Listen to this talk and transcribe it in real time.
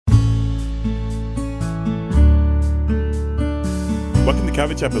the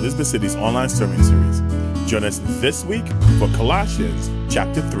Calvary Chapel Elizabeth City's online sermon series. Join us this week for Colossians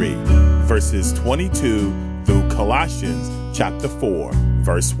chapter 3, verses 22 through Colossians chapter 4,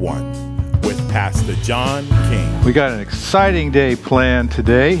 verse 1, with Pastor John King. We got an exciting day planned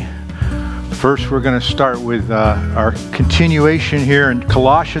today. First, we're going to start with our continuation here in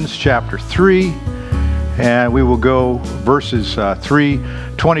Colossians chapter 3. And we will go verses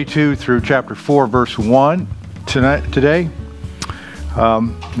 3:22 through chapter 4, verse 1 today.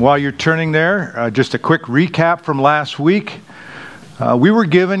 While you're turning there, just a quick recap from last week. We were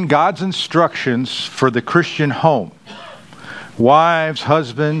given God's instructions for the Christian home. Wives,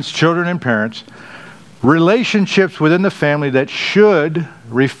 husbands, children, and parents. Relationships within the family that should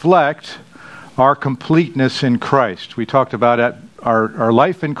reflect our completeness in Christ. We talked about that. Our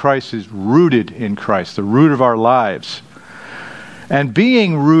life in Christ is rooted in Christ, the root of our lives. And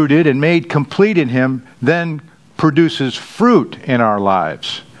being rooted and made complete in Him then produces fruit in our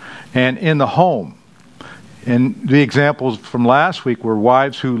lives and in the home. And the examples from last week were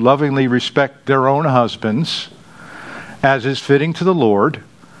wives who lovingly respect their own husbands, as is fitting to the Lord.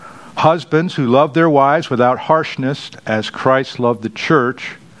 Husbands who love their wives without harshness, as Christ loved the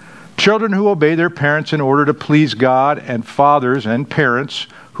church. Children who obey their parents in order to please God, and fathers and parents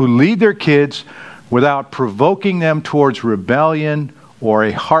who lead their kids without provoking them towards rebellion or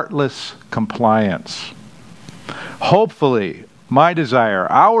a heartless compliance. Hopefully, my desire,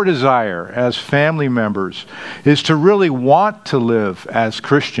 our desire as family members, is to really want to live as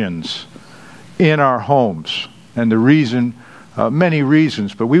Christians in our homes. And the reason, many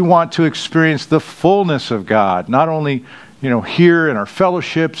reasons, but we want to experience the fullness of God, not only here in our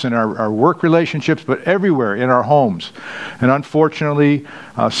fellowships and our work relationships, but everywhere in our homes. And unfortunately,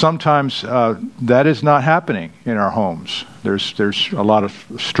 sometimes that is not happening in our homes. There's a lot of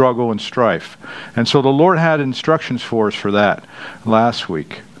struggle and strife. And so the Lord had instructions for us for that last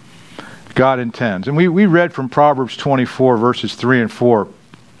week. God intends. And we read from Proverbs 24, verses 3 and 4.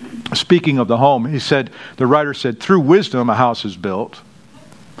 Speaking of the home, the writer said, through wisdom a house is built,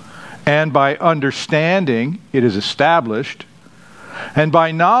 and by understanding it is established, and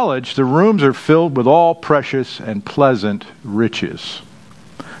by knowledge the rooms are filled with all precious and pleasant riches.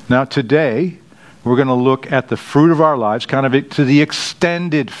 Now today, we're going to look at the fruit of our lives, kind of to the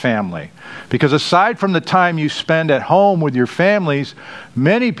extended family. Because aside from the time you spend at home with your families,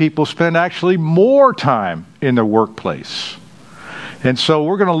 many people spend actually more time in the workplace. And so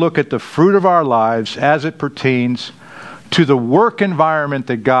we're going to look at the fruit of our lives as it pertains to the work environment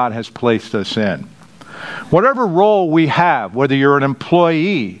that God has placed us in. Whatever role we have, whether you're an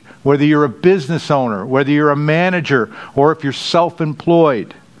employee, whether you're a business owner, whether you're a manager, or if you're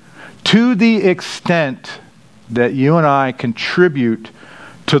self-employed, to the extent that you and I contribute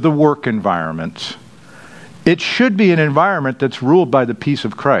to the work environment, it should be an environment that's ruled by the peace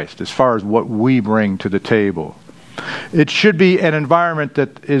of Christ as far as what we bring to the table. It should be an environment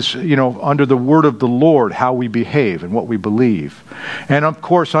that is, under the word of the Lord, how we behave and what we believe. And of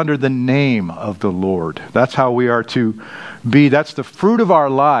course, under the name of the Lord. That's how we are to be. That's the fruit of our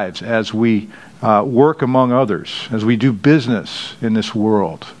lives as we work among others, as we do business in this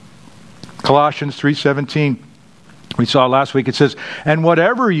world. Colossians 3:17, we saw last week, it says, and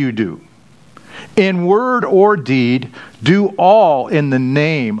whatever you do, in word or deed, do all in the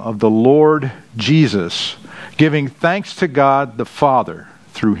name of the Lord Jesus, giving thanks to God the Father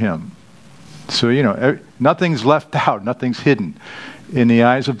through Him. So, nothing's left out, nothing's hidden in the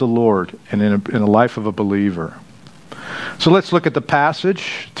eyes of the Lord and in the life of a believer. So let's look at the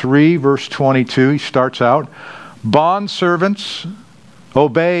passage, 3 verse 22. He starts out, bondservants,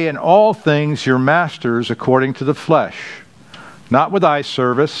 obey in all things your masters according to the flesh, not with eye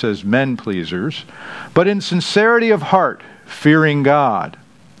service as men pleasers, but in sincerity of heart, fearing God.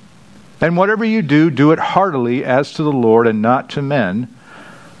 And whatever you do, do it heartily as to the Lord and not to men,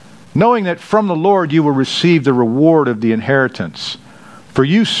 knowing that from the Lord you will receive the reward of the inheritance. For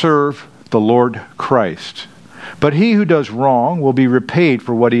you serve the Lord Christ. But he who does wrong will be repaid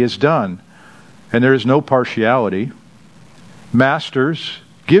for what he has done. And there is no partiality. Masters,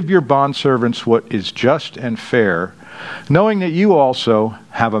 give your bondservants what is just and fair, knowing that you also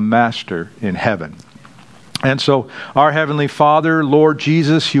have a master in heaven. And so, our Heavenly Father, Lord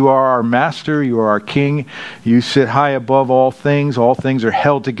Jesus, you are our Master, you are our King. You sit high above all things are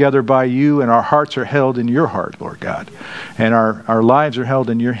held together by you, and our hearts are held in your heart, Lord God. And our lives are held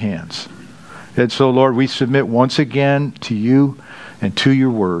in your hands. And so, Lord, we submit once again to you and to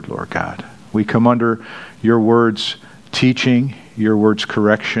your word, Lord God. We come under your words teaching, your words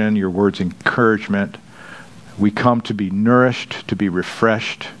correction, your words encouragement. We come to be nourished, to be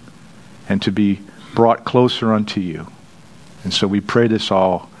refreshed, and to be brought closer unto you. And so we pray this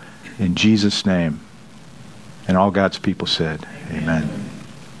all in Jesus' name. And all God's people said, amen.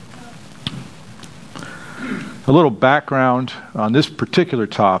 A little background on this particular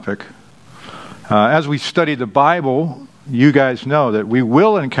topic. As we study the Bible, you guys know that we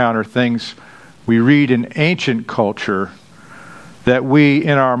will encounter things we read in ancient culture that we,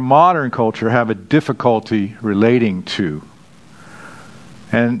 in our modern culture, have a difficulty relating to.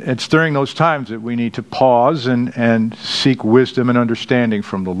 And it's during those times that we need to pause and seek wisdom and understanding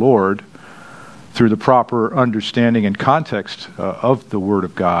from the Lord through the proper understanding and context of the Word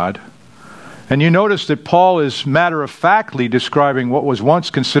of God. And you notice that Paul is matter-of-factly describing what was once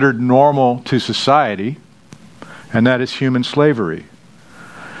considered normal to society, and that is human slavery.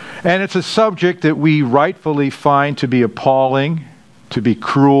 And it's a subject that we rightfully find to be appalling, to be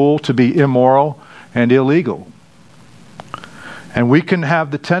cruel, to be immoral, and illegal. And we can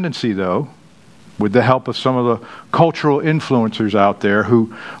have the tendency, though, with the help of some of the cultural influencers out there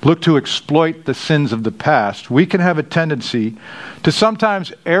who look to exploit the sins of the past, we can have a tendency to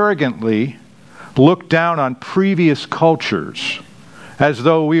sometimes arrogantly look down on previous cultures as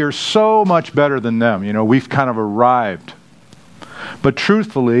though we are so much better than them. You know, we've kind of arrived. But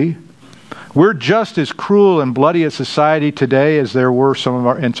truthfully, we're just as cruel and bloody a society today as there were some of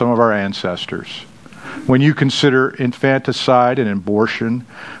our ancestors. When you consider infanticide and abortion,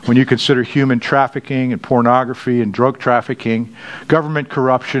 when you consider human trafficking and pornography and drug trafficking, government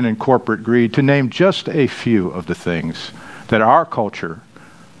corruption and corporate greed, to name just a few of the things that our culture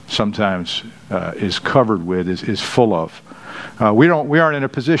sometimes is covered with, is full of. We aren't in a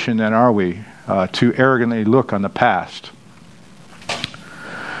position then, are we, to arrogantly look on the past.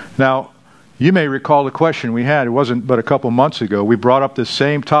 Now, you may recall the question we had. It wasn't but a couple months ago. We brought up this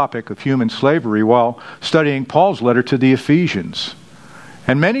same topic of human slavery while studying Paul's letter to the Ephesians.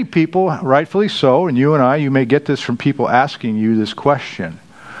 And many people, rightfully so, and you and I, you may get this from people asking you this question.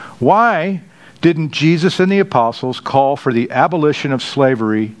 Why didn't Jesus and the apostles call for the abolition of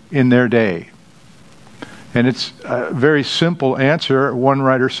slavery in their day? And it's a very simple answer. One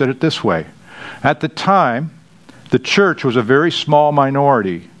writer said it this way. At the time, the church was a very small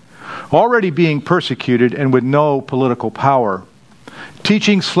minority, already being persecuted and with no political power.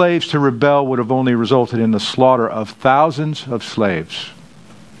 Teaching slaves to rebel would have only resulted in the slaughter of thousands of slaves.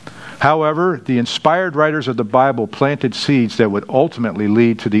 However, the inspired writers of the Bible planted seeds that would ultimately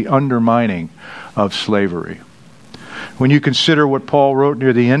lead to the undermining of slavery. When you consider what Paul wrote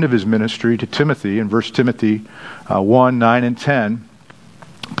near the end of his ministry to Timothy, in 1 Timothy 1, 9 and 10,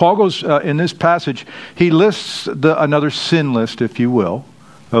 Paul goes, in this passage, he lists another sin list, if you will,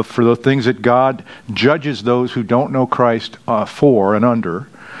 for the things that God judges those who don't know Christ for and under.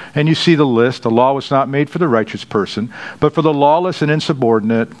 And you see the list. The law was not made for the righteous person, but for the lawless and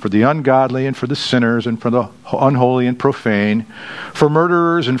insubordinate, for the ungodly and for the sinners and for the unholy and profane, for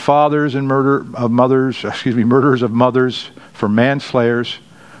murderers and fathers and murderers of mothers, for manslayers.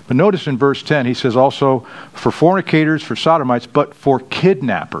 But notice in verse 10, he says also for fornicators, for sodomites, but for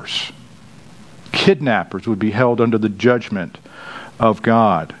kidnappers. Kidnappers would be held under the judgment of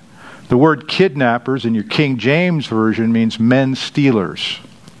God. The word kidnappers in your King James Version means men stealers.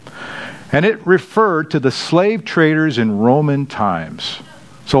 And it referred to the slave traders in Roman times.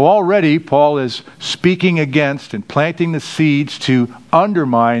 So already Paul is speaking against and planting the seeds to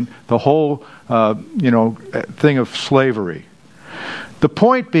undermine the whole thing of slavery. The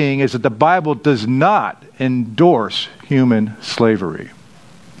point being is that the Bible does not endorse human slavery.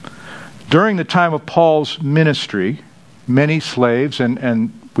 During the time of Paul's ministry, many slaves,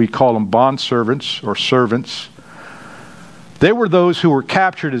 and we call them bondservants or servants, they were those who were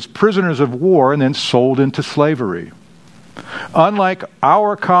captured as prisoners of war and then sold into slavery. Unlike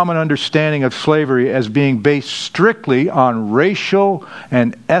our common understanding of slavery as being based strictly on racial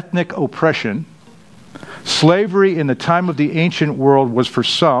and ethnic oppression, slavery in the time of the ancient world was for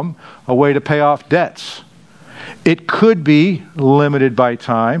some a way to pay off debts. It could be limited by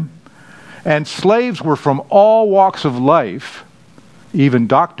time, and slaves were from all walks of life, even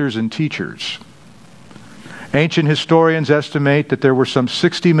doctors and teachers. Ancient historians estimate that there were some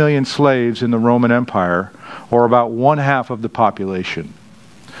 60 million slaves in the Roman Empire, or about 1/2 of the population.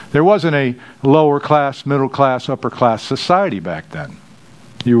 There wasn't a lower class, middle class, upper class society back then.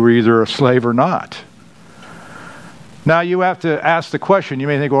 You were either a slave or not. Now you have to ask the question, you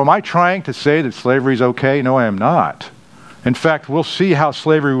may think, well, am I trying to say that slavery is okay? No, I am not. In fact, we'll see how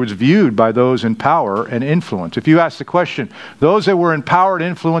slavery was viewed by those in power and influence. If you ask the question, those that were in power and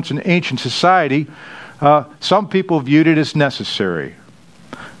influence in ancient society, some people viewed it as necessary.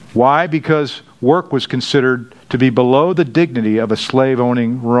 Why? Because work was considered to be below the dignity of a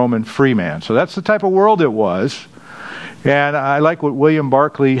slave-owning Roman freeman. So that's the type of world it was. And I like what William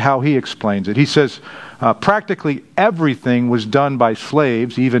Barclay, how he explains it. He says, practically everything was done by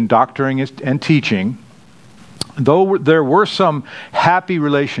slaves, even doctoring and teaching. Though there were some happy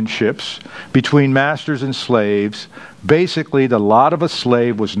relationships between masters and slaves, basically the lot of a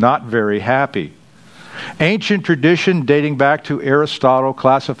slave was not very happy. Ancient tradition dating back to Aristotle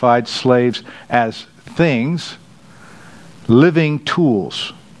classified slaves as things, living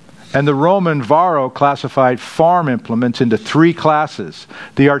tools. And the Roman Varro classified farm implements into three classes: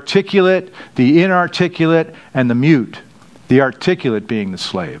 the articulate, the inarticulate, and the mute. The articulate being the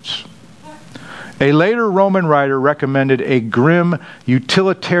slaves. A later Roman writer recommended a grim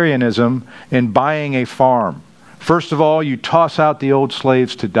utilitarianism in buying a farm. First of all, you toss out the old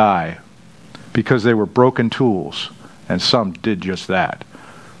slaves to die because they were broken tools, and some did just that.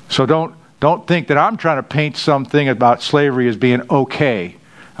 So don't think that I'm trying to paint something about slavery as being okay.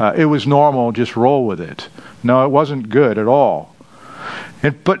 It was normal, just roll with it. No, it wasn't good at all.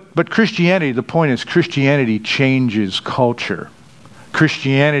 But Christianity, the point is Christianity changes culture.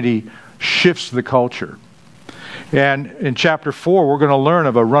 Christianity shifts the culture. And in chapter 4, we're going to learn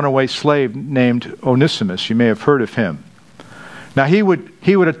of a runaway slave named Onesimus. You may have heard of him. Now he would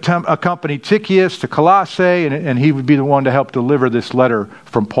accompany Tychicus to Colossae, and he would be the one to help deliver this letter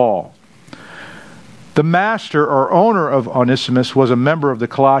from Paul. The master or owner of Onesimus was a member of the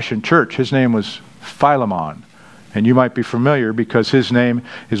Colossian church. His name was Philemon. And you might be familiar because his name,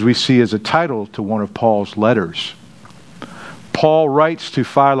 as we see, is a title to one of Paul's letters. Paul writes to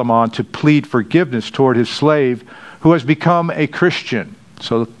Philemon to plead forgiveness toward his slave who has become a Christian.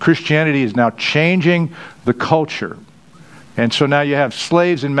 So Christianity is now changing the culture. And so now you have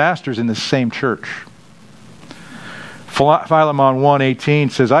slaves and masters in the same church. Philemon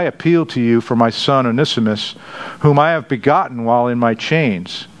 1:18 says, I appeal to you for my son Onesimus, whom I have begotten while in my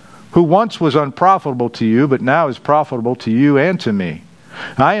chains, who once was unprofitable to you, but now is profitable to you and to me.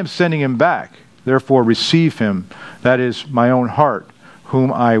 I am sending him back. Therefore receive him, that is my own heart,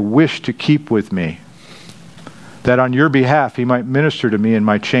 whom I wish to keep with me, that on your behalf he might minister to me in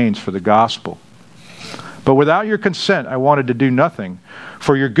my chains for the gospel. But without your consent I wanted to do nothing,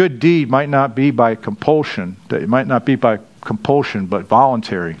 for your good deed might not be by compulsion, but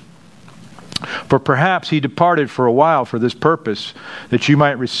voluntary. For perhaps he departed for a while for this purpose, that you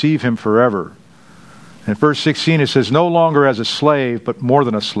might receive him forever. In verse 16 it says, no longer as a slave, but more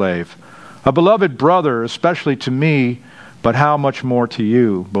than a slave, a beloved brother, especially to me, but how much more to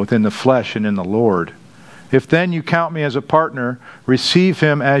you, both in the flesh and in the Lord. If then you count me as a partner, receive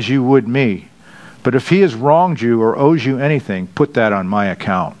him as you would me. But if he has wronged you or owes you anything, put that on my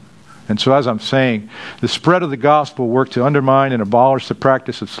account. And so as I'm saying, the spread of the gospel worked to undermine and abolish the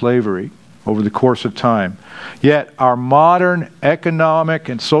practice of slavery over the course of time. Yet our modern economic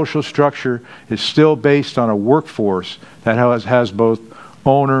and social structure is still based on a workforce that has both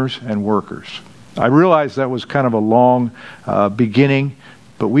owners and workers. I realize that was kind of a long beginning,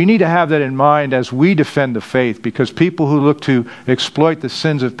 but we need to have that in mind as we defend the faith, because people who look to exploit the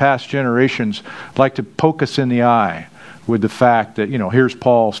sins of past generations like to poke us in the eye with the fact that, here's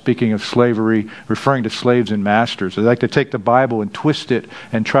Paul speaking of slavery, referring to slaves and masters. They like to take the Bible and twist it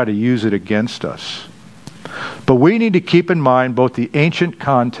and try to use it against us. But we need to keep in mind both the ancient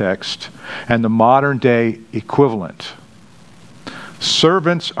context and the modern day equivalent.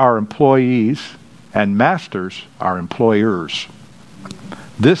 Servants are employees and masters are employers.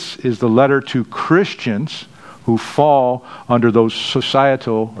 This is the letter to Christians who fall under those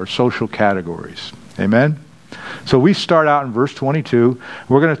societal or social categories. Amen? So we start out in verse 22.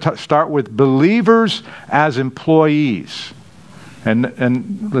 We're going to start with believers as employees. And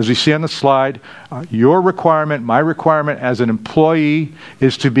as you see on the slide, your requirement, my requirement as an employee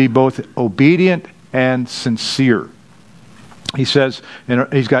is to be both obedient and sincere. He says,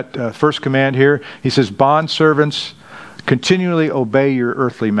 he's got first command here. He says, bondservants, continually obey your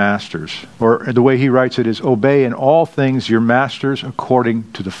earthly masters. Or the way he writes it is, obey in all things your masters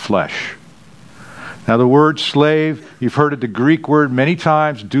according to the flesh. Now the word slave, you've heard it, the Greek word many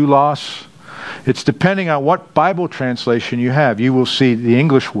times, doulos. It's depending on what Bible translation you have. You will see the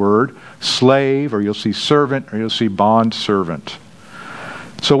English word, slave, or you'll see servant, or you'll see bondservant.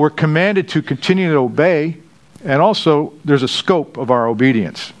 So we're commanded to continue to obey. And also, there's a scope of our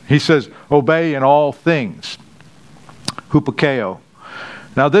obedience. He says, obey in all things. Hupakeo.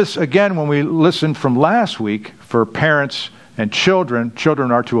 Now this, again, when we listened from last week, for parents and children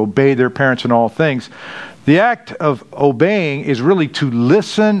are to obey their parents in all things. The act of obeying is really to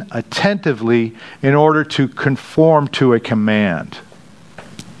listen attentively in order to conform to a command.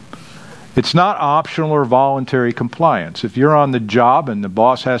 It's not optional or voluntary compliance. If you're on the job and the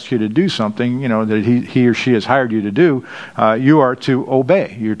boss asks you to do something, that he or she has hired you to do, you are to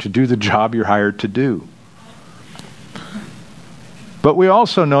obey. You're to do the job you're hired to do. But we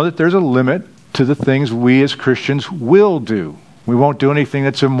also know that there's a limit to the things we as Christians will do. We won't do anything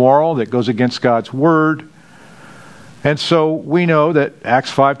that's immoral, that goes against God's word. And so we know that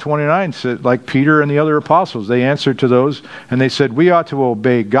Acts 5:29 said, like Peter and the other apostles, they answered to those and they said, we ought to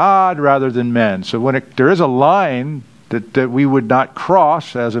obey God rather than men. So there is a line that we would not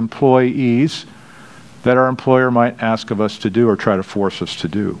cross as employees that our employer might ask of us to do or try to force us to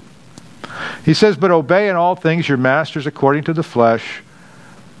do. He says, but obey in all things your masters according to the flesh.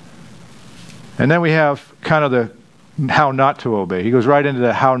 And then we have kind of the how not to obey. He goes right into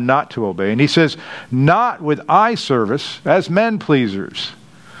the how not to obey. And he says, not with eye service as men pleasers.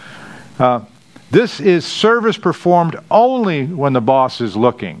 This is service performed only when the boss is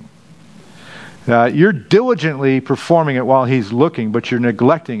looking. You're diligently performing it while he's looking, but you're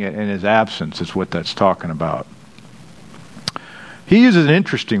neglecting it in his absence, is what that's talking about. He uses an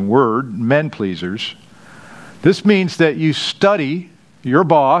interesting word, men pleasers. This means that you study your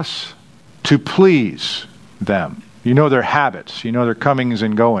boss to please them. You know their habits. You know their comings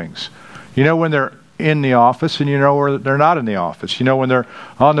and goings. You know when they're in the office and you know when they're not in the office. You know when they're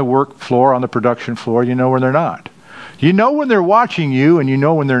on the work floor, on the production floor, you know when they're not. You know when they're watching you and you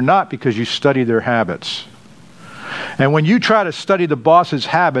know when they're not because you study their habits. And when you try to study the boss's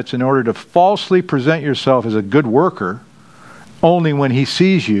habits in order to falsely present yourself as a good worker, only when he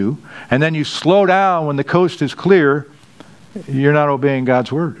sees you, and then you slow down when the coast is clear, you're not obeying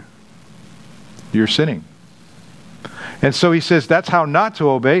God's word. You're sinning. And so he says that's how not to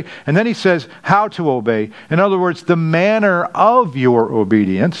obey. And then he says how to obey. In other words, the manner of your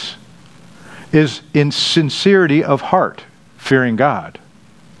obedience is in sincerity of heart, fearing God.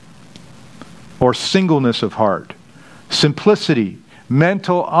 Or singleness of heart. Simplicity.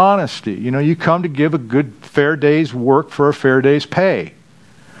 Mental honesty. You come to give a good, fair day's work for a fair day's pay.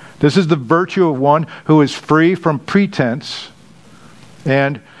 This is the virtue of one who is free from pretense,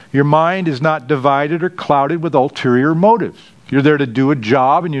 and your mind is not divided or clouded with ulterior motives. You're there to do a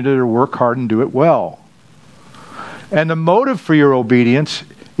job, and you're there to work hard and do it well. And the motive for your obedience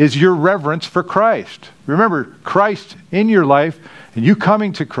is your reverence for Christ. Remember, Christ in your life, and you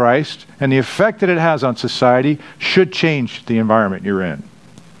coming to Christ, and the effect that it has on society should change the environment you're in.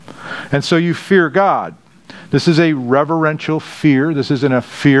 And so you fear God. This is a reverential fear. This isn't a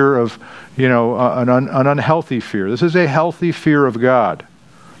fear of, an unhealthy fear. This is a healthy fear of God.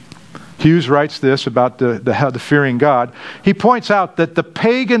 Hughes writes this about the fearing God. He points out that the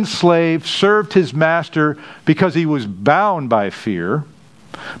pagan slave served his master because he was bound by fear,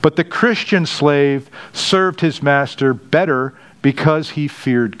 but the Christian slave served his master better because he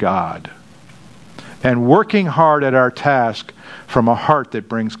feared God. And working hard at our task from a heart that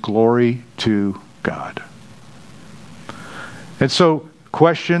brings glory to God. And so,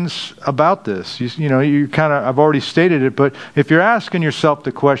 questions about this. I've already stated it, but if you're asking yourself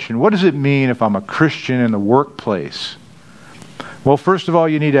the question, what does it mean if I'm a Christian in the workplace? Well, first of all,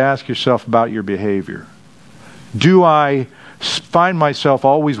 you need to ask yourself about your behavior. Do I find myself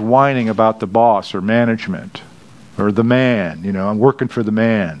always whining about the boss or management or the man? I'm working for the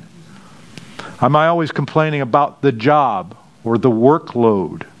man. Am I always complaining about the job or the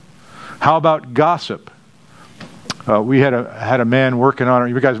workload? How about gossip? We had a man working on it.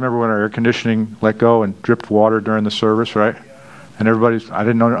 You guys remember when our air conditioning let go and dripped water during the service, right? And I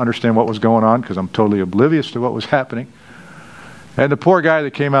didn't understand what was going on because I'm totally oblivious to what was happening. And the poor guy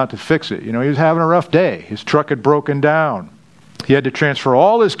that came out to fix it, he was having a rough day. His truck had broken down. He had to transfer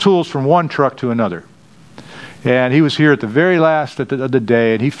all his tools from one truck to another. And he was here at the very last of the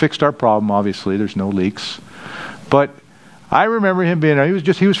day, and he fixed our problem, obviously. There's no leaks. But I remember him being,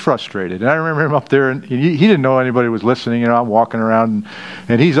 he was frustrated. And I remember him up there, and he didn't know anybody was listening. I'm walking around,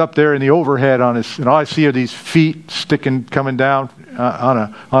 and he's up there in the overhead and all I see are these feet coming down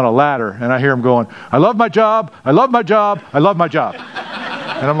on a ladder. And I hear him going, I love my job, I love my job, I love my job.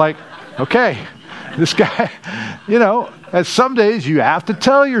 And I'm like, okay, this guy, as some days you have to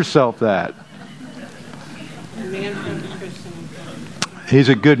tell yourself that. He's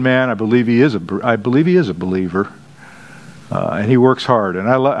a good man. I believe he is a believer. And he works hard.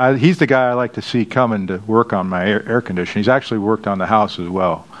 And he's the guy I like to see coming to work on my air conditioning. He's actually worked on the house as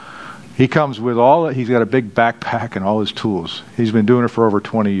well. He comes with he's got a big backpack and all his tools. He's been doing it for over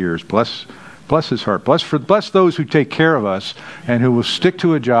 20 years. Bless his heart. Bless those who take care of us and who will stick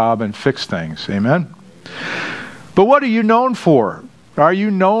to a job and fix things. Amen? But what are you known for? Are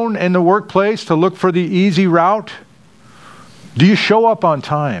you known in the workplace to look for the easy route? Do you show up on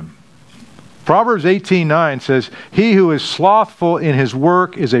time? Proverbs 18:9 says, "He who is slothful in his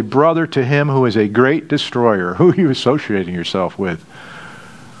work is a brother to him who is a great destroyer." Who are you associating yourself with?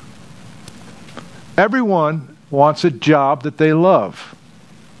 Everyone wants a job that they love.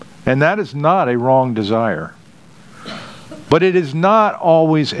 And that is not a wrong desire. But it is not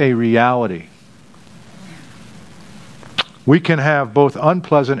always a reality. We can have both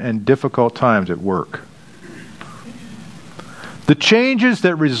unpleasant and difficult times at work. The changes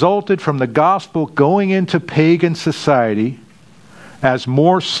that resulted from the gospel going into pagan society as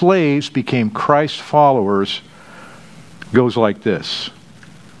more slaves became Christ followers goes like this.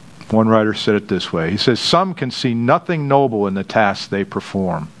 One writer said it this way. He says, "Some can see nothing noble in the tasks they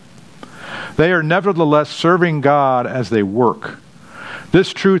perform. They are nevertheless serving God as they work.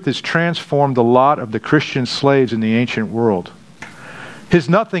 This truth has transformed the lot of the Christian slaves in the ancient world. His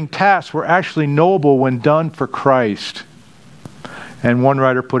nothing tasks were actually noble when done for Christ." And one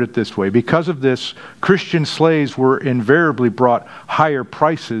writer put it this way: because of this, Christian slaves were invariably brought higher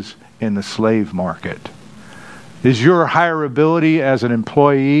prices in the slave market. Is your higher ability as an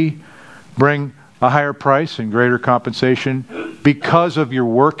employee bring a higher price and greater compensation because of your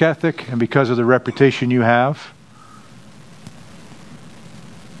work ethic and because of the reputation you have?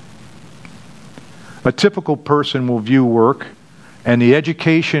 A typical person will view work and the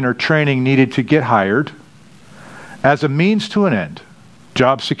education or training needed to get hired as a means to an end.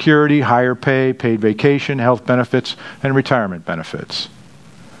 Job security, higher pay, paid vacation, health benefits, and retirement benefits.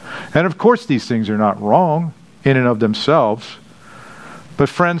 And of course these things are not wrong in and of themselves. But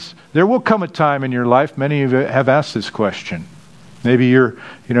friends, there will come a time in your life, many of you have asked this question. Maybe you're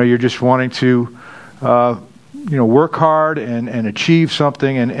just wanting to work hard and achieve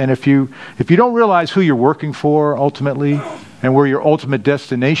something, and if you don't realize who you're working for ultimately and where your ultimate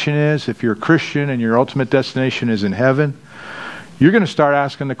destination is, if you're a Christian and your ultimate destination is in heaven, you're going to start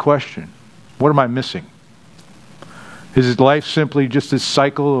asking the question, what am I missing? Is life simply just this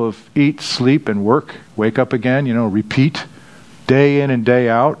cycle of eat, sleep, and work, wake up again, repeat day in and day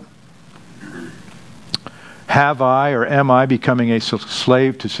out? Have I or am I becoming a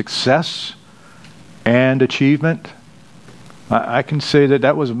slave to success and achievement? I can say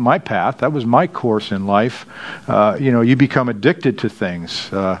that was my path. That was my course in life. You become addicted to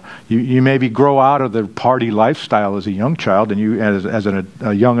things. You maybe grow out of the party lifestyle as a young child, and you as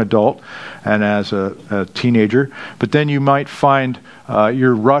a young adult, and as a teenager. But then you might find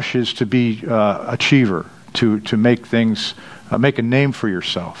your rush is to be achiever, to make things, make a name for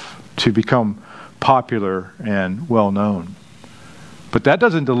yourself, to become popular and well known. But that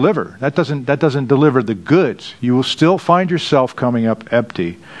doesn't deliver. That doesn't deliver the goods. You will still find yourself coming up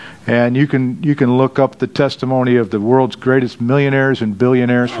empty. And you can look up the testimony of the world's greatest millionaires and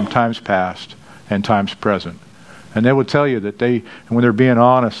billionaires from times past and times present. And they will tell you that when they're being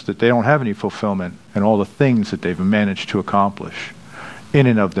honest, that they don't have any fulfillment in all the things that they've managed to accomplish in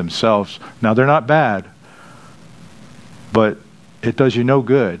and of themselves. Now, they're not bad, but it does you no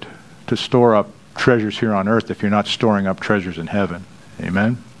good to store up treasures here on earth if you're not storing up treasures in heaven.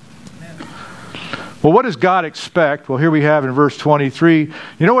 Amen? Well, what does God expect? Well, here we have in verse 23,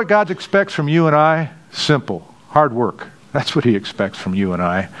 you know what God expects from you and I? Simple. Hard work. That's what He expects from you and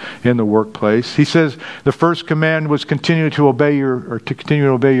I in the workplace. He says the first command was to continue to obey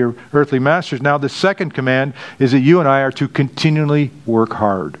your earthly masters. Now the second command is that you and I are to continually work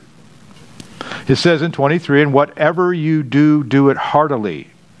hard. It says in 23, and whatever you do, do it heartily.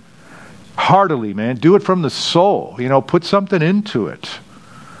 Heartily, man. Do it from the soul. Put something into it.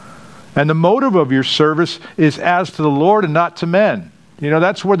 And the motive of your service is as to the Lord and not to men.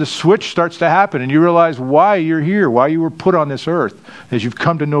 That's where the switch starts to happen, and you realize why you're here, why you were put on this earth, as you've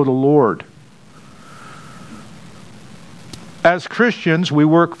come to know the Lord. As Christians, we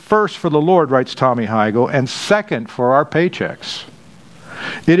work first for the Lord, writes Tommy Heigl, and second for our paychecks.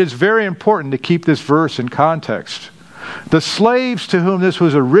 It is very important to keep this verse in context. The slaves to whom this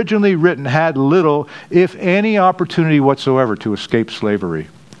was originally written had little, if any, opportunity whatsoever to escape slavery.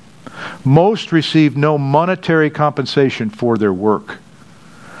 Most received no monetary compensation for their work.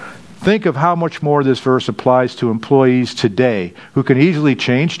 Think of how much more this verse applies to employees today who can easily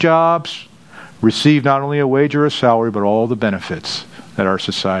change jobs, receive not only a wage or a salary, but all the benefits that our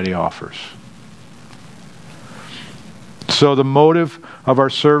society offers. So the motive of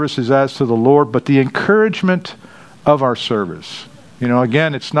our service is as to the Lord, but the encouragement of our service.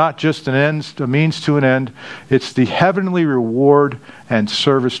 Again, it's not just a means to an end. It's the heavenly reward and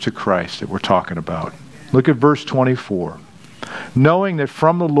service to Christ that we're talking about. Look at verse 24. Knowing that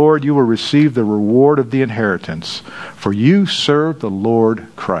from the Lord you will receive the reward of the inheritance, for you serve the Lord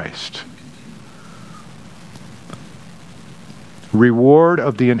Christ. Reward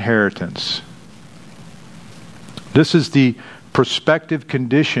of the inheritance. This is the prospective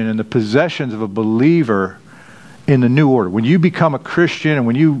condition and the possessions of a believer in the new order. When you become a Christian and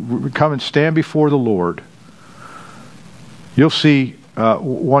when you come and stand before the Lord, you'll see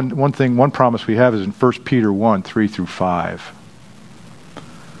one promise we have is in 1 Peter 1, 3 through 5.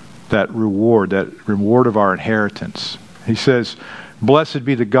 That reward of our inheritance. He says, "Blessed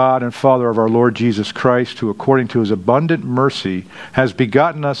be the God and Father of our Lord Jesus Christ, who according to his abundant mercy has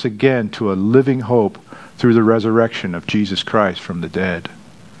begotten us again to a living hope through the resurrection of Jesus Christ from the dead,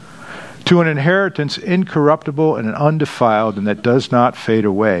 to an inheritance incorruptible and undefiled and that does not fade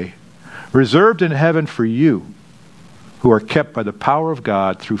away, reserved in heaven for you, who are kept by the power of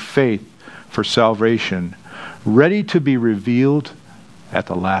God through faith for salvation, ready to be revealed at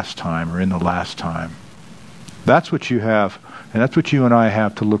the last time," or in the last time. That's what you have, and that's what you and I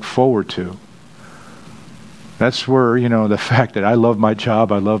have to look forward to. That's where, the fact that I love my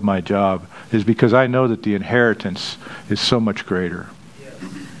job is because I know that the inheritance is so much greater.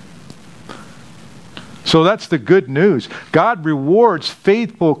 So that's the good news. God rewards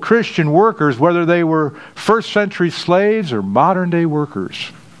faithful Christian workers, whether they were first century slaves or modern day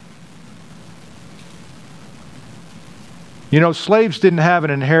workers. Slaves didn't have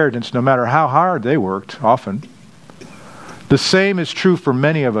an inheritance no matter how hard they worked, often. The same is true for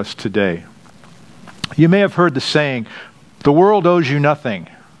many of us today. You may have heard the saying, "The world owes you nothing."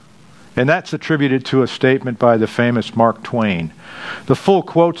 And that's attributed to a statement by the famous Mark Twain. The full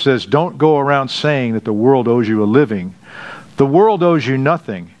quote says, "Don't go around saying that the world owes you a living. The world owes you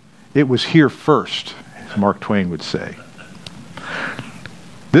nothing. It was here first," as Mark Twain would say.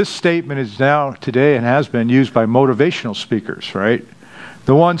 This statement is now, today, and has been used by motivational speakers, right?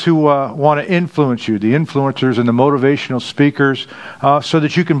 The ones who want to influence you, the influencers and the motivational speakers, so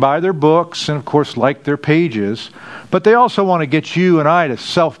that you can buy their books and, of course, like their pages. But they also want to get you and I to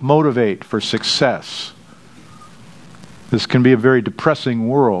self-motivate for success. This can be a very depressing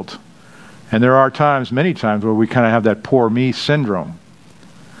world. And there are times, many times, where we kind of have that poor me syndrome.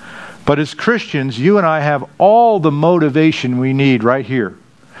 But as Christians, you and I have all the motivation we need right here.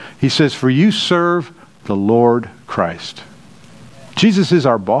 He says, "For you serve the Lord Christ." Jesus is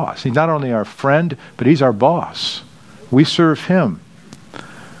our boss. He's not only our friend, but He's our boss. We serve Him.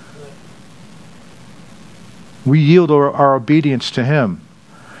 We yield our obedience to Him.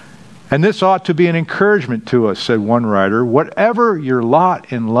 And this ought to be an encouragement to us, said one writer. Whatever your lot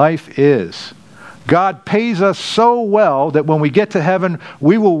in life is, God pays us so well that when we get to heaven,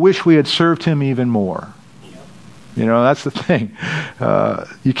 we will wish we had served Him even more. That's the thing.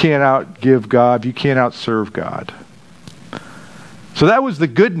 You can't outgive God. You can't outserve God. So that was the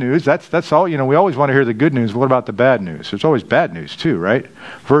good news. That's all. We always want to hear the good news. What about the bad news? There's always bad news too, right?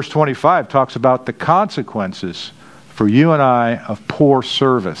 Verse 25 talks about the consequences for you and I of poor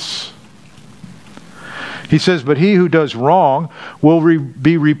service. He says, "But he who does wrong will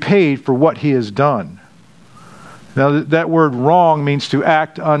be repaid for what he has done." Now that word wrong means to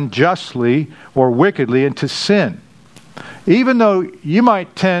act unjustly or wickedly and to sin. Even though you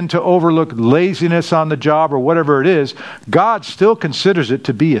might tend to overlook laziness on the job or whatever it is, God still considers it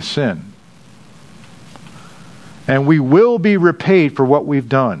to be a sin. And we will be repaid for what we've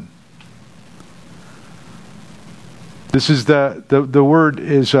done. This is the word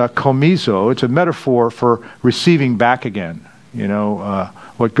is komizo. It's a metaphor for receiving back again.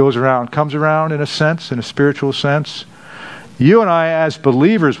 What goes around comes around in a sense, in a spiritual sense. You and I as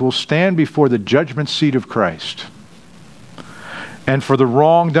believers will stand before the judgment seat of Christ. And for the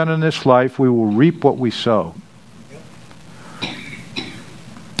wrong done in this life, we will reap what we sow.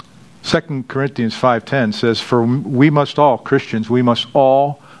 2 Corinthians 5:10 says, "For we must all, Christians, we must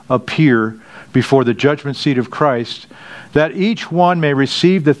all appear before the judgment seat of Christ, that each one may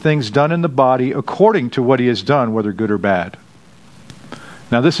receive the things done in the body according to what he has done, whether good or bad."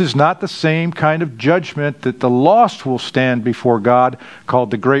 Now, this is not the same kind of judgment that the lost will stand before God, called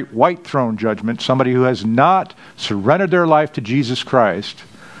the Great White Throne Judgment. Somebody who has not surrendered their life to Jesus Christ.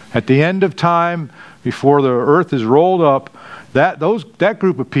 At the end of time, before the earth is rolled up, that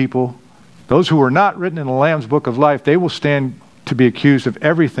group of people, those who are not written in the Lamb's Book of Life, they will stand to be accused of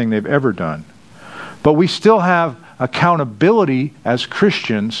everything they've ever done. But we still have accountability as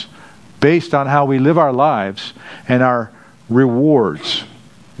Christians based on how we live our lives and our rewards.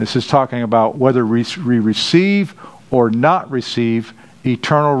 This is talking about whether we receive or not receive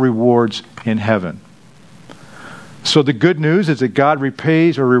eternal rewards in heaven. So the good news is that God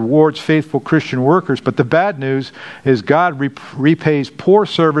repays or rewards faithful Christian workers, but the bad news is God repays poor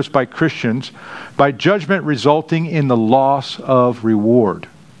service by Christians by judgment resulting in the loss of reward.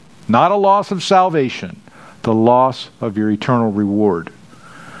 Not a loss of salvation, the loss of your eternal reward.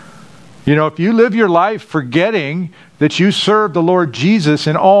 You know, if you live your life forgetting that you serve the Lord Jesus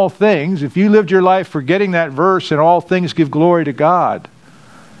in all things, if you lived your life forgetting that verse, in all things give glory to God,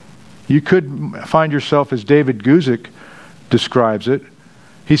 you could find yourself as David Guzik describes it.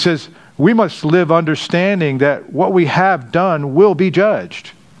 He says, we must live understanding that what we have done will be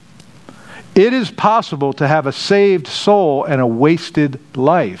judged. It is possible to have a saved soul and a wasted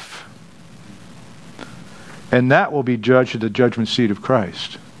life. And that will be judged at the judgment seat of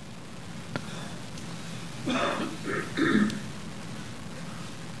Christ.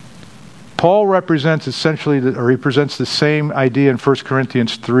 Paul represents he presents the same idea in 1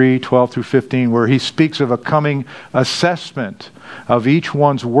 Corinthians 3, 12 through 15, where he speaks of a coming assessment of each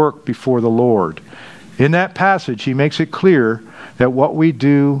one's work before the Lord. In that passage, he makes it clear that what we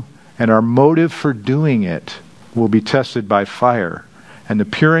do and our motive for doing it will be tested by fire. And the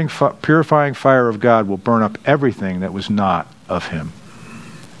purifying fire of God will burn up everything that was not of Him.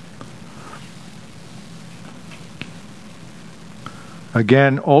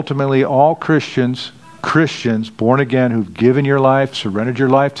 Again, ultimately, all Christians born again who've given your life, surrendered your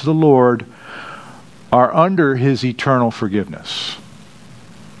life to the Lord, are under His eternal forgiveness.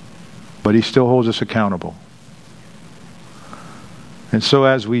 But He still holds us accountable. And so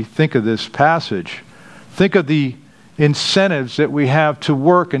as we think of this passage, think of the incentives that we have to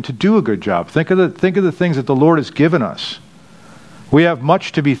work and to do a good job. Think of the things that the Lord has given us. We have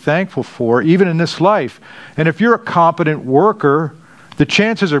much to be thankful for, even in this life. And if you're a competent worker, the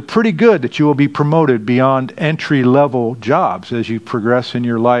chances are pretty good that you will be promoted beyond entry-level jobs as you progress in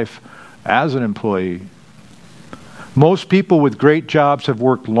your life as an employee. Most people with great jobs have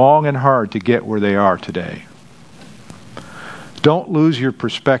worked long and hard to get where they are today. Don't lose your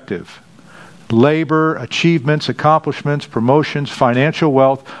perspective. Labor, achievements, accomplishments, promotions, financial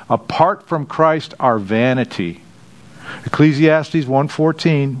wealth, apart from Christ, are vanity. Ecclesiastes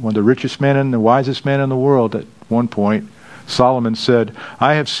 1:14, one of the richest men and the wisest man in the world at one point, Solomon said,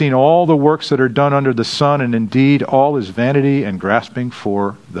 I have seen all the works that are done under the sun, and indeed all is vanity and grasping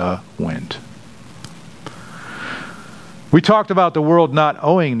for the wind. We talked about the world not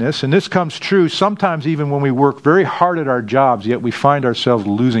owing this, and this comes true sometimes even when we work very hard at our jobs, yet we find ourselves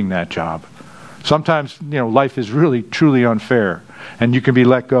losing that job. Sometimes, life is really, truly unfair, and you can be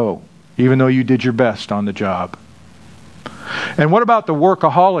let go, even though you did your best on the job. And what about the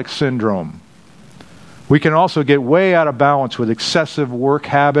workaholic syndrome? We can also get way out of balance with excessive work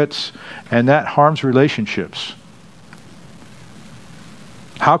habits, and that harms relationships.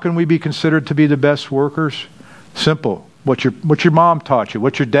 How can we be considered to be the best workers? Simple. What your mom taught you,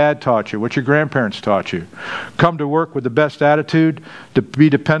 what your dad taught you, what your grandparents taught you. Come to work with the best attitude, to be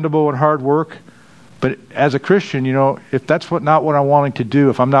dependable and hard work. But as a Christian, if that's not what I'm wanting to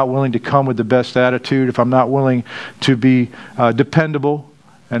do, if I'm not willing to come with the best attitude, if I'm not willing to be dependable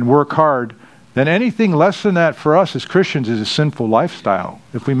and work hard, then anything less than that for us as Christians is a sinful lifestyle,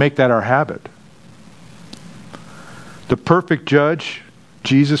 if we make that our habit. The perfect judge,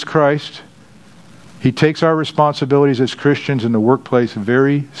 Jesus Christ, He takes our responsibilities as Christians in the workplace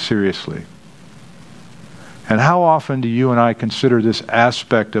very seriously. And how often do you and I consider this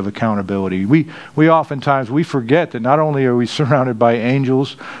aspect of accountability? We oftentimes forget that not only are we surrounded by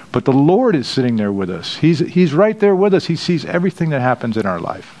angels, but the Lord is sitting there with us. He's right there with us. He sees everything that happens in our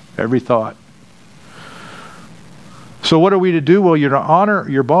life, every thought. So what are we to do? Well, you're to honor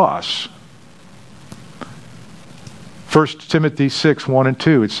your boss. 1 Timothy 6, 1 and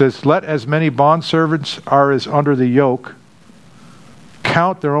 2. It says, let as many bondservants as under the yoke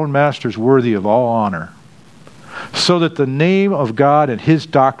count their own masters worthy of all honor, so that the name of God and His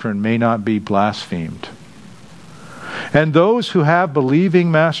doctrine may not be blasphemed. And those who have believing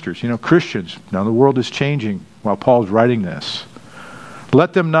masters, Christians, now the world is changing while Paul's writing this,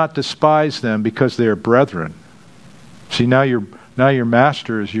 let them not despise them because they are brethren. See, now your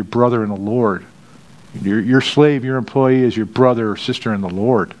master is your brother in the Lord. Your slave, your employee is your brother or sister in the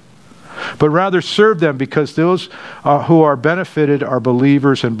Lord. But rather serve them, because those who are benefited are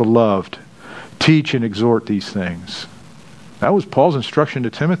believers and beloved. Teach and exhort these things. That was Paul's instruction to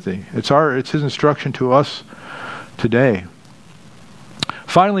Timothy. It's his instruction to us today.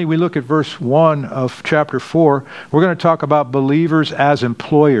 Finally, we look at verse 1 of chapter 4. We're going to talk about believers as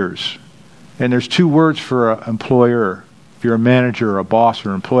employers. And there's two words for an employer. If you're a manager, or a boss,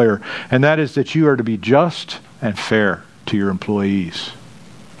 or employer, and that is that you are to be just and fair to your employees.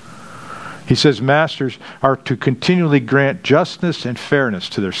 He says masters are to continually grant justness and fairness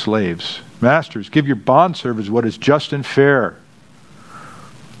to their slaves. Masters, give your bondservants what is just and fair.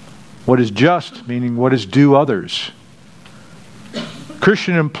 What is just, meaning what is due others.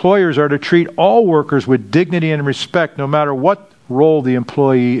 Christian employers are to treat all workers with dignity and respect, no matter what role the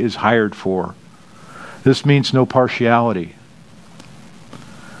employee is hired for. This means no partiality.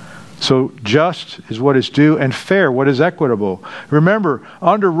 So just is what is due, and fair, what is equitable. Remember,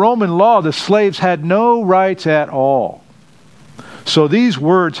 under Roman law, the slaves had no rights at all. So these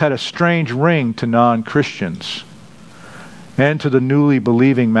words had a strange ring to non-Christians and to the newly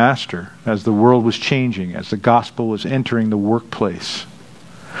believing master as the world was changing, as the gospel was entering the workplace.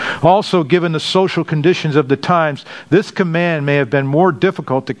 Also, given the social conditions of the times, this command may have been more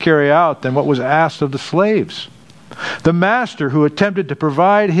difficult to carry out than what was asked of the slaves. The master who attempted to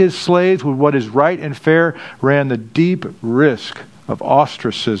provide his slaves with what is right and fair ran the deep risk of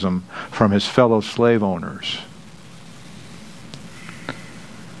ostracism from his fellow slave owners.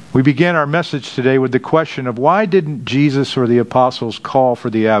 We began our message today with the question of why didn't Jesus or the apostles call for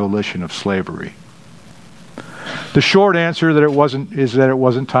the abolition of slavery? The short answer is that it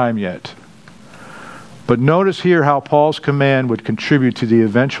wasn't time yet. But notice here how Paul's command would contribute to the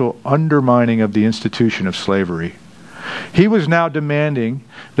eventual undermining of the institution of slavery. He was now demanding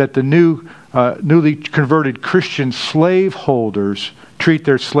that the newly converted Christian slaveholders treat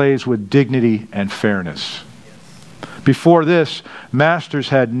their slaves with dignity and fairness. Before this, masters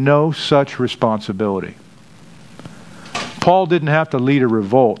had no such responsibility. Paul didn't have to lead a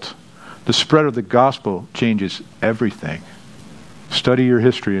revolt. The spread of the gospel changes everything. Study your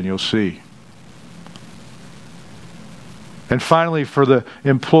history and you'll see. And finally, for the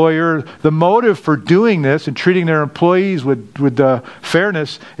employer, the motive for doing this and treating their employees with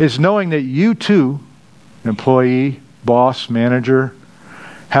fairness is knowing that you too, employee, boss, manager,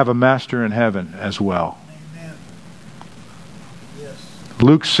 have a master in heaven as well. Amen. Yes.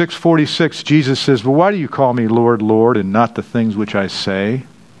 Luke 6:46, Jesus says, "But why do you call me Lord, Lord, and not the things which I say?"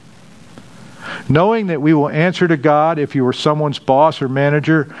 Knowing that we will answer to God if you were someone's boss or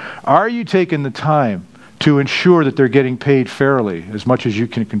manager, are you taking the time to ensure that they're getting paid fairly as much as you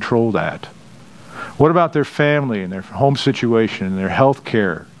can control that? What about their family and their home situation and their health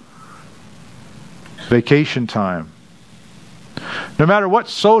care, vacation time? No matter what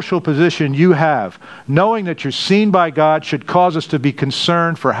social position you have, knowing that you're seen by God should cause us to be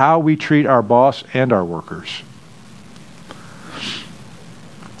concerned for how we treat our boss and our workers.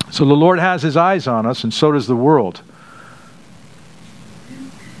 So the Lord has His eyes on us, and so does the world.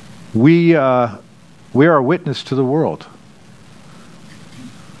 We are a witness to the world.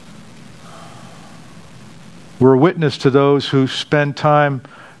 We're a witness to those who spend time,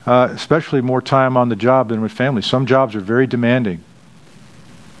 especially more time on the job than with family. Some jobs are very demanding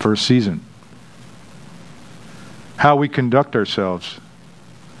for a season. How we conduct ourselves.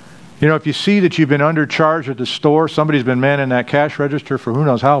 You know, if you see that you've been undercharged at the store, somebody's been manning that cash register for who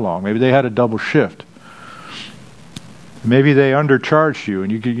knows how long. Maybe they had a double shift. Maybe they undercharged you,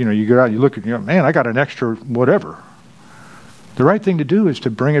 and you go out, you look at, man, I got an extra whatever. The right thing to do is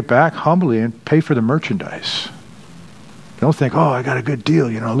to bring it back humbly and pay for the merchandise. Don't think, oh, I got a good deal.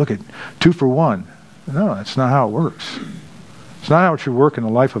 Look at 2 for 1. No, that's not how it works. It's not how it should work in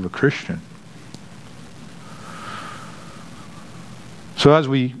the life of a Christian. So as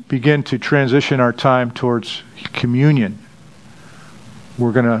we begin to transition our time towards communion,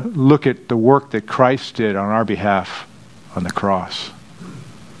 we're going to look at the work that Christ did on our behalf on the cross.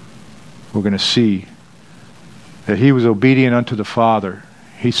 We're going to see that He was obedient unto the Father.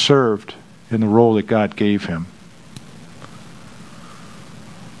 He served in the role that God gave Him.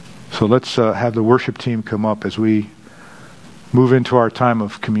 So let's have the worship team come up as we move into our time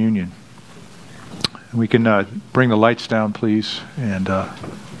of communion. We can bring the lights down, please, and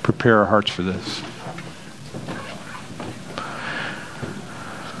prepare our hearts for this.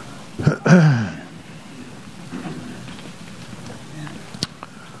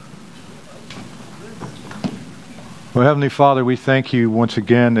 Well, Heavenly Father, we thank You once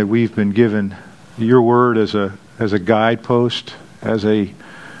again that we've been given Your Word as a guidepost, as a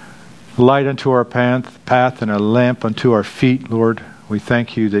light unto our path and a lamp unto our feet, Lord. We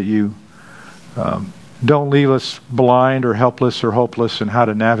thank You that You don't leave us blind or helpless or hopeless in how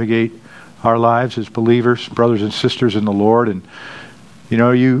to navigate our lives as believers, brothers and sisters in the Lord. And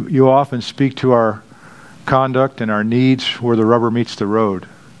you often speak to our conduct and our needs where the rubber meets the road,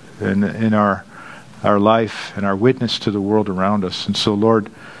 and in our life and our witness to the world around us. And so,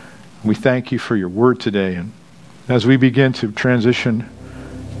 Lord, we thank You for Your Word today. And as we begin to transition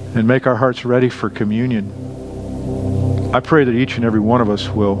and make our hearts ready for communion, I pray that each and every one of us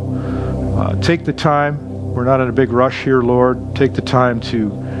will take the time. We're not in a big rush here, Lord. Take the time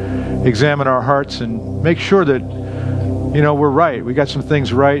to examine our hearts and make sure that, we're right. We got some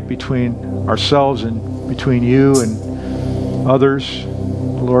things right between ourselves and between You and others,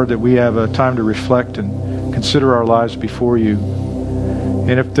 Lord, that we have a time to reflect and consider our lives before you.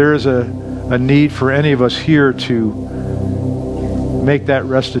 And if there is a need for any of us here to make that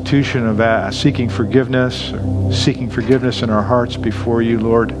restitution of seeking forgiveness in our hearts before you,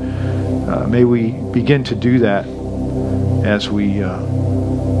 Lord, may we begin to do that as we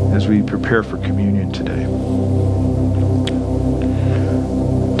prepare for communion today.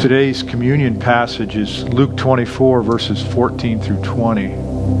 Today's communion passage is Luke 24, verses 14 through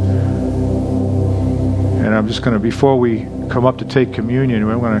 20. And I'm just going to, before we come up to take communion,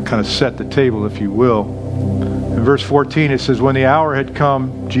 we're going to kind of set the table, if you will. In verse 14 it says, when the hour had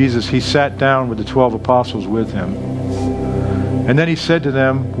come, Jesus, he sat down with the 12 apostles with him. And then he said to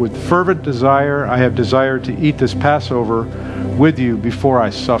them, with fervent desire, I have desired to eat this Passover with you before I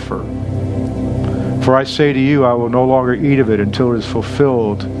suffer. For I say to you, I will no longer eat of it until it is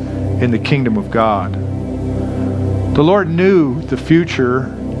fulfilled in the kingdom of God. The Lord knew the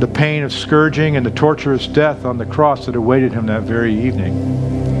future, the pain of scourging and the torturous death on the cross that awaited him that very evening.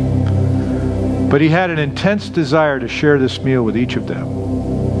 But he had an intense desire to share this meal with each of them.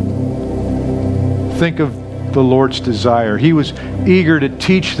 Think of the Lord's desire. He was eager to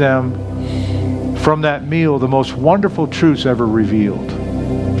teach them from that meal the most wonderful truths ever revealed.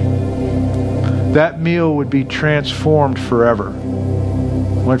 That meal would be transformed forever.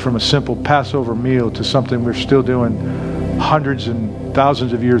 Went from a simple Passover meal to something we're still doing hundreds and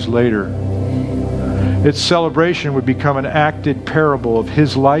thousands of years later. Its celebration would become an acted parable of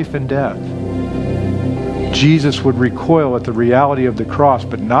his life and death. Jesus would recoil at the reality of the cross,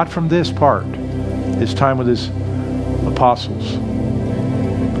 but not from this part, his time with his apostles.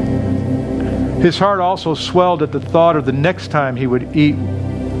 His heart also swelled at the thought of the next time he would eat,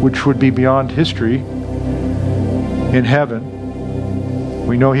 which would be beyond history, in heaven.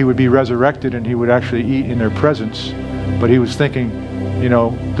 We know he would be resurrected and he would actually eat in their presence, but he was thinking,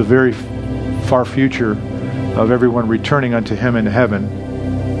 the very far future of everyone returning unto him in heaven.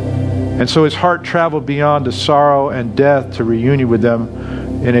 And so his heart traveled beyond the sorrow and death to reunion with them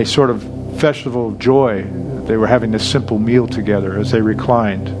in a sort of festival of joy. They were having this simple meal together as they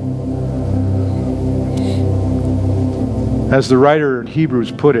reclined. As the writer in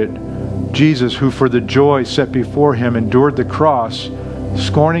Hebrews put it, Jesus, who for the joy set before him endured the cross,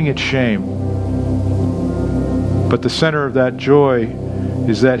 scorning its shame. But the center of that joy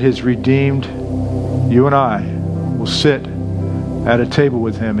is that his redeemed, you and I, will sit at a table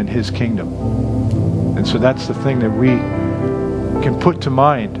with him in his kingdom. And so that's the thing that we can put to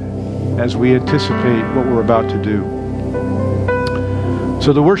mind as we anticipate what we're about to do.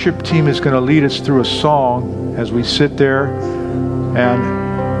 So the worship team is going to lead us through a song as we sit there.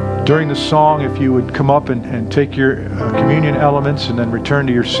 And during the song, if you would come up and take your communion elements and then return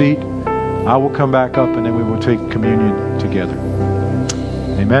to your seat, I will come back up and then we will take communion together.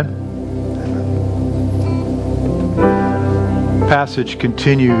 Amen. Passage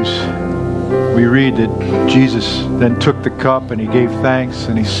continues. We read that Jesus then took the cup and he gave thanks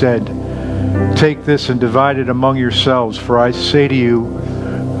and he said, take this and divide it among yourselves, for I say to you,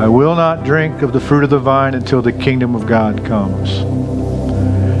 I will not drink of the fruit of the vine until the kingdom of God comes.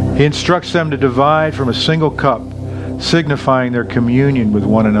 He instructs them to divide from a single cup, signifying their communion with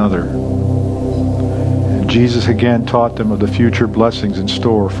one another. And Jesus again taught them of the future blessings in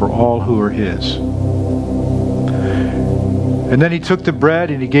store for all who are his. And then he took the bread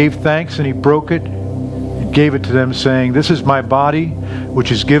and he gave thanks and he broke it and gave it to them, saying, this is my body,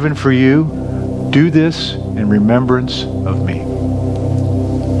 which is given for you. Do this in remembrance of me.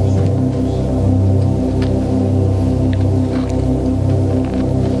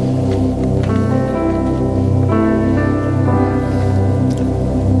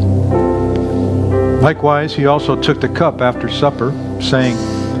 Likewise, he also took the cup after supper, saying,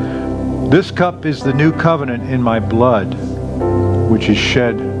 this cup is the new covenant in my blood, which is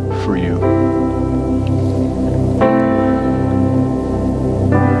shed for you.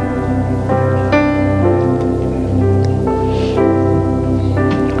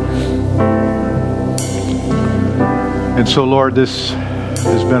 And so, Lord, this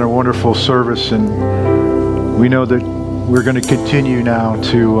has been a wonderful service, and we know that we're going to continue now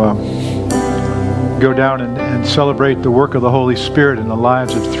to go down and celebrate the work of the Holy Spirit in the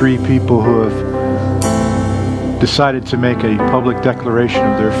lives of 3 people who have decided to make a public declaration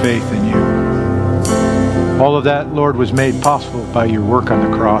of their faith in you. All of that, Lord, was made possible by your work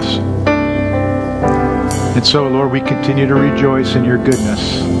on the cross. And so, Lord, we continue to rejoice in your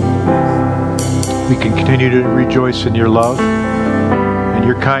goodness. We can continue to rejoice in your love and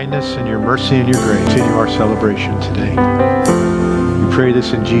your kindness and your mercy and your grace. Continue our celebration today. We pray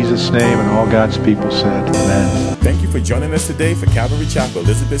this in Jesus' name, and all God's people said, amen. Thank you for joining us today for Calvary Chapel,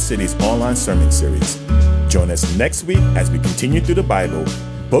 Elizabeth City's online sermon series. Join us next week as we continue through the Bible,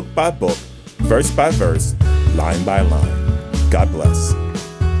 book by book, verse by verse, line by line. God bless.